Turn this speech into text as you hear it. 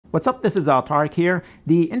What's up, this is Tarek here.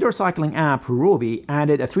 The indoor cycling app Rouvy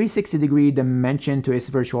added a 360-degree dimension to its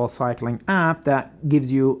virtual cycling app that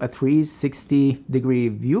gives you a 360-degree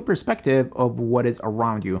view perspective of what is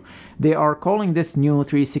around you. They are calling this new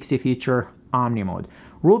 360 feature OmniMode.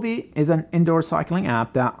 Rouvy is an indoor cycling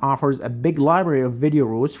app that offers a big library of video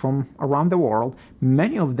routes from around the world.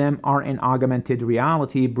 Many of them are in augmented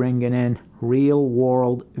reality, bringing in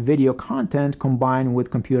real-world video content combined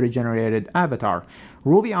with computer-generated avatar.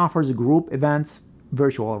 Rouvy offers group events,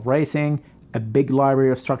 virtual racing, a big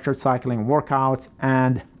library of structured cycling workouts,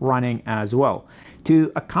 and running as well.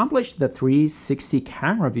 To accomplish the 360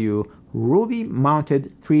 camera view, Rouvy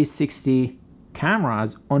mounted 360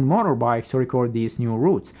 cameras on motorbikes to record these new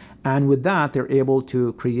routes, and with that they're able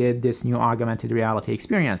to create this new augmented reality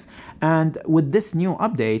experience. And with this new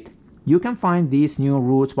update, you can find these new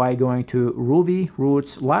routes by going to Rouvy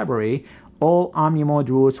Routes Library. All OmniMode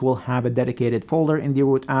routes will have a dedicated folder in the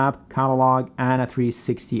route app, catalog, and a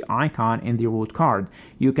 360 icon in the route card.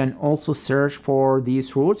 You can also search for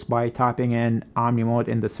these routes by typing in OmniMode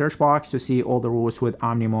in the search box to see all the routes with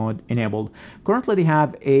OmniMode enabled. Currently, they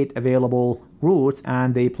have 8 available routes,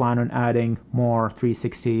 and they plan on adding more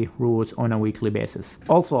 360 routes on a weekly basis.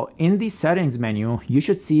 Also, in the settings menu, you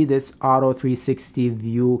should see this auto 360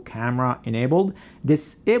 view camera enabled.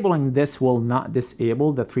 Disabling this will not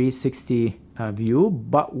disable the 360 view,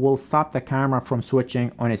 but will stop the camera from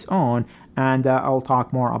switching on its own, and I'll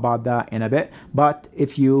talk more about that in a bit. But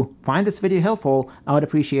if you find this video helpful, I would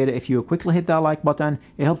appreciate it if you quickly hit that like button.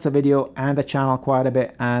 It helps the video and the channel quite a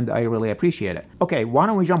bit, and I really appreciate it. Okay, why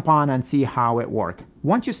don't we jump on and see how it works.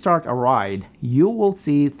 Once you start a ride, you will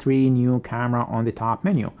see 3 new cameras on the top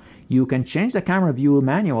menu. You can change the camera view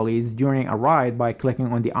manually during a ride by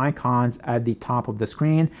clicking on the icons at the top of the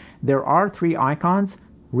screen. There are 3 icons: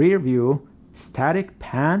 rear view, static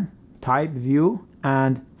pan, type view,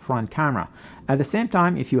 and front camera. At the same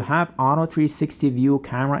time, if you have auto 360 view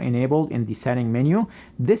camera enabled in the setting menu,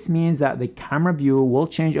 this means that the camera view will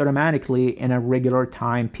change automatically in a regular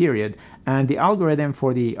time period, and the algorithm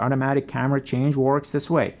for the automatic camera change works this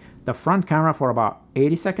way: the front camera for about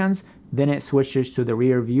 80 seconds, then it switches to the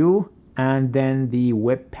rear view, and then the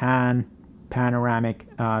whip pan panoramic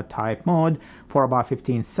type mode for about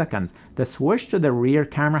 15 seconds. The switch to the rear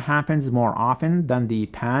camera happens more often than the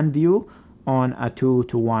pan view on a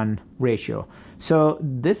 2-to-1 ratio. So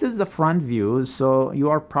this is the front view, so you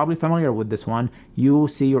are probably familiar with this one. You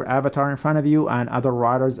see your avatar in front of you and other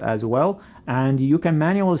riders as well, and you can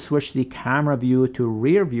manually switch the camera view to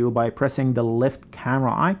rear view by pressing the left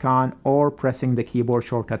camera icon or pressing the keyboard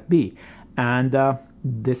shortcut B, and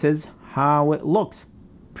this is how it looks.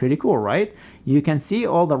 Pretty cool, right? You can see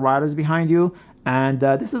all the riders behind you, and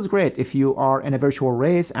this is great if you are in a virtual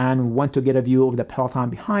race and want to get a view of the peloton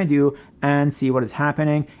behind you and see what is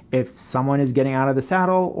happening. If someone is getting out of the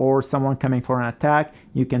saddle or someone coming for an attack,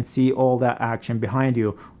 you can see all that action behind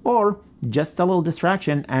you, or just a little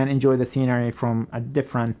distraction and enjoy the scenery from a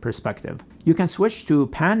different perspective. You can switch to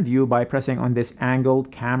pan view by pressing on this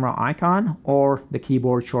angled camera icon or the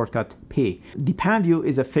keyboard shortcut P. The pan view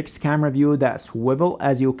is a fixed camera view that swivels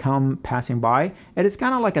as you come passing by. It is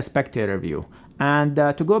kind of like a spectator view. And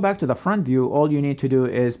to go back to the front view, all you need to do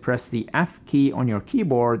is press the F key on your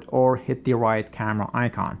keyboard or hit the right camera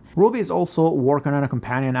icon. Rouvy is also working on a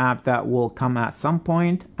companion app that will come at some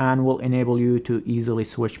point and will enable you to easily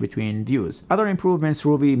switch between views. Other improvements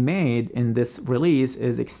Rouvy made in this release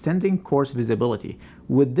is extending course visibility.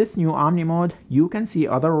 With this new OmniMode, you can see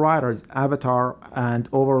other riders' avatar and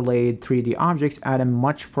overlaid 3D objects at a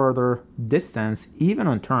much further distance, even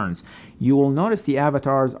on turns. You will notice the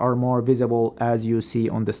avatars are more visible as you see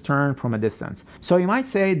on this turn from a distance. So you might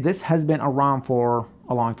say this has been around for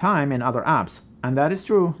a long time in other apps. And that is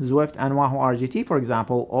true. Zwift and Wahoo RGT, for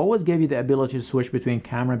example, always gave you the ability to switch between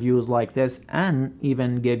camera views like this and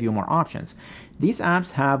even give you more options. These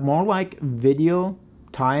apps have more like video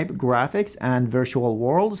type graphics and virtual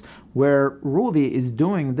worlds, where Rouvy is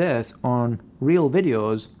doing this on real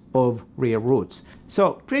videos of real routes.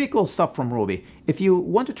 So pretty cool stuff from Rouvy. If you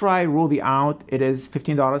want to try Rouvy out, it is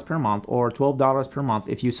 $15 per month or $12 per month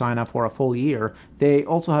if you sign up for a full year. They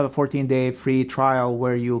also have a 14-day free trial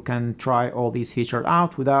where you can try all these features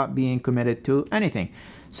out without being committed to anything.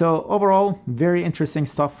 So overall, very interesting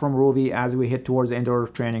stuff from Rouvy as we head towards the indoor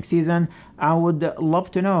training season. I would love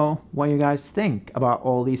to know what you guys think about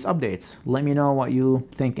all these updates. Let me know what you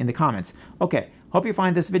think in the comments. Okay, hope you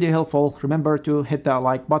find this video helpful. Remember to hit that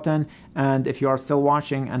like button, and if you are still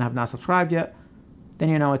watching and have not subscribed yet, then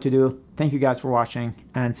you know what to do. Thank you guys for watching,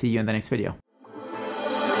 and see you in the next video.